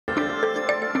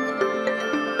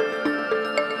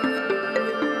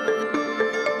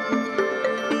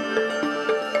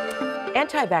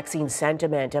Anti-vaccine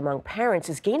sentiment among parents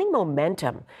is gaining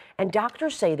momentum, and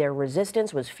doctors say their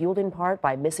resistance was fueled in part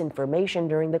by misinformation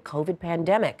during the COVID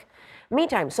pandemic.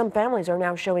 Meantime, some families are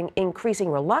now showing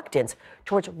increasing reluctance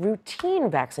towards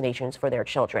routine vaccinations for their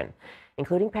children,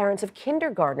 including parents of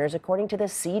kindergartners. According to the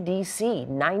CDC,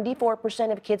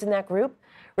 94% of kids in that group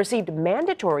received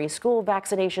mandatory school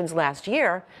vaccinations last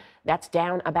year. That's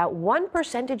down about 1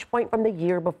 percentage point from the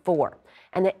year before.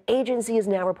 And the agency is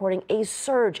now reporting a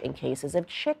surge in cases of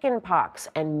chickenpox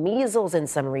and measles in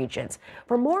some regions.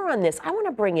 For more on this, I want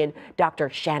to bring in Dr.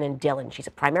 Shannon Dillon. She's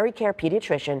a primary care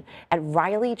pediatrician at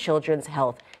Riley Children's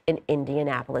Health in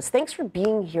Indianapolis. Thanks for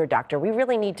being here, doctor. We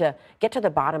really need to get to the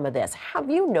bottom of this. Have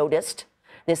you noticed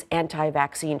this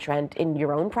anti-vaccine trend in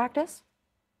your own practice?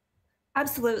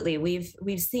 Absolutely.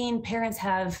 We've seen parents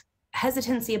have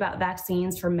hesitancy about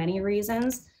vaccines for many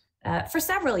reasons for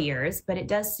several years, but it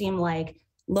does seem like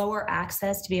lower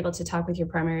access to be able to talk with your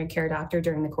primary care doctor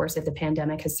during the course of the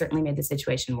pandemic has certainly made the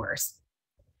situation worse.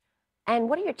 And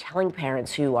what are you telling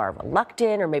parents who are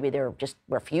reluctant or maybe they're just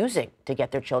refusing to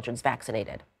get their children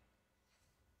vaccinated?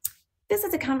 This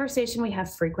is a conversation we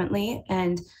have frequently,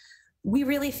 and we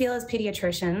really feel as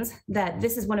pediatricians that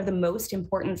this is one of the most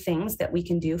important things that we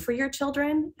can do for your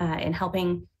children in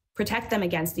helping protect them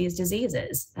against these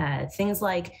diseases. Things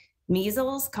like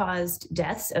measles caused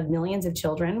deaths of millions of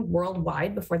children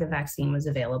worldwide before the vaccine was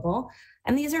available.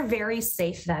 And these are very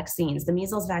safe vaccines. The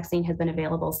measles vaccine has been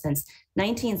available since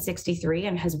 1963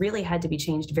 and has really had to be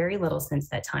changed very little since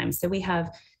that time. So we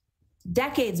have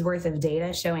decades worth of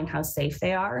data showing how safe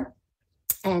they are.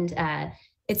 And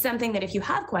it's something that if you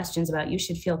have questions about, you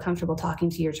should feel comfortable talking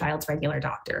to your child's regular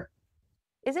doctor.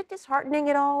 Is it disheartening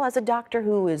at all as a doctor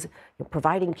who is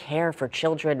providing care for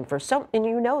children for so, and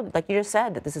you know, like you just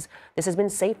said, that this has been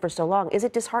safe for so long? Is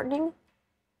it disheartening?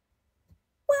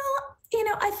 Well,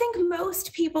 I think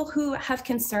most people who have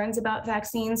concerns about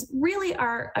vaccines really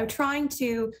are trying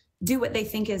to do what they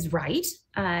think is right.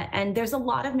 And there's a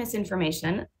lot of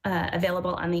misinformation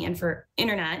available on the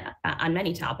internet on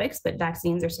many topics, but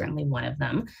vaccines are certainly one of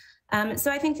them.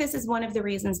 So I think this is one of the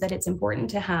reasons that it's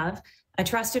important to have a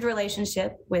trusted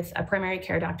relationship with a primary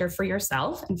care doctor for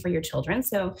yourself and for your children,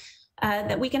 so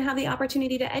that we can have the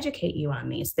opportunity to educate you on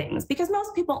these things. Because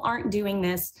most people aren't doing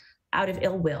this out of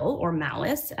ill will or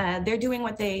malice. They're doing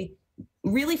what they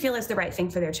really feel is the right thing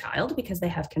for their child because they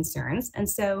have concerns. And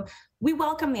so we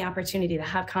welcome the opportunity to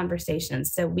have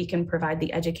conversations so we can provide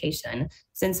the education,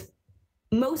 since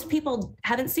most people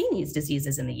haven't seen these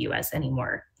diseases in the US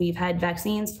anymore. We've had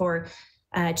vaccines for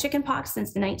chickenpox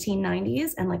since the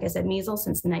 1990s, and like I said, measles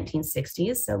since the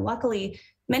 1960s. So luckily,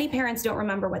 many parents don't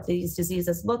remember what these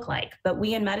diseases look like, but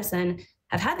we in medicine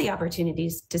have had the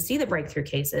opportunities to see the breakthrough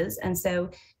cases. And so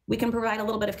we can provide a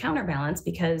little bit of counterbalance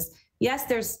because yes,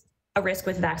 there's a risk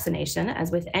with vaccination, as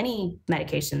with any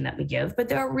medication that we give, but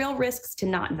there are real risks to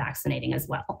not vaccinating as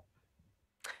well.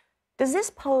 Does this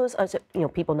pose,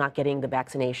 people not getting the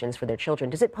vaccinations for their children,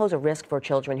 does it pose a risk for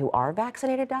children who are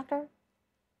vaccinated, doctor?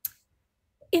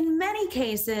 In many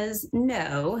cases,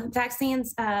 no.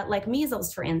 Vaccines like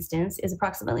measles, for instance, is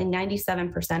approximately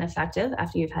 97% effective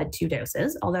after you've had 2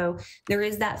 doses, although there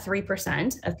is that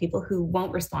 3% of people who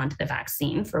won't respond to the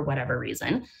vaccine for whatever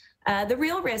reason. The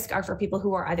real risk are for people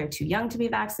who are either too young to be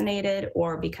vaccinated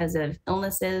or because of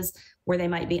illnesses where they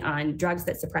might be on drugs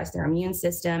that suppress their immune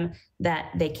system that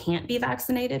they can't be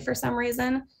vaccinated for some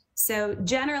reason. So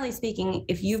generally speaking,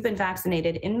 if you've been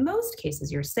vaccinated, in most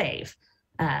cases, you're safe.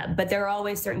 But there are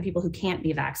always certain people who can't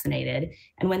be vaccinated.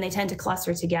 And when they tend to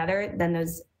cluster together, then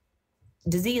those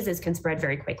diseases can spread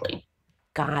very quickly.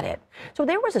 Got it. So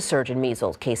there was a surge in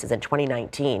measles cases in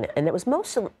 2019, and it was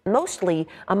mostly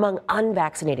among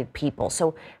unvaccinated people.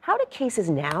 So how do cases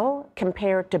now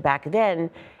compare to back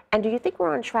then? And do you think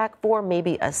we're on track for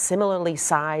maybe a similarly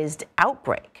sized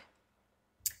outbreak?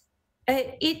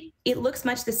 It looks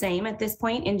much the same at this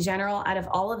point. In general, out of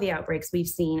all of the outbreaks we've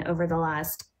seen over the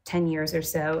last 10 years or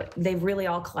so, they've really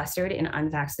all clustered in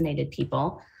unvaccinated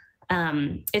people.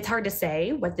 It's hard to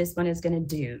say what this one is going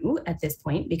to do at this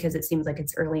point because it seems like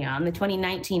it's early on. The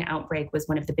 2019 outbreak was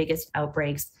one of the biggest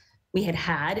outbreaks we had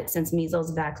had since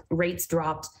measles rates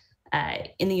dropped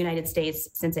in the United States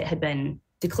since it had been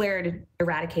declared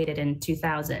eradicated in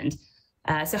 2000.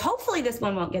 So hopefully this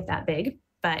one won't get that big,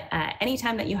 but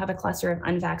anytime that you have a cluster of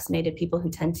unvaccinated people who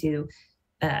tend to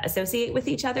associate with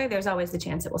each other, there's always the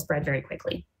chance it will spread very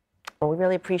quickly. Well, we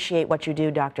really appreciate what you do,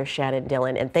 Dr. Shannon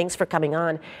Dillon, and thanks for coming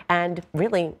on and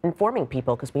really informing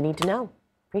people because we need to know.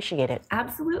 Appreciate it.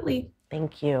 Absolutely.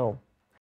 Thank you.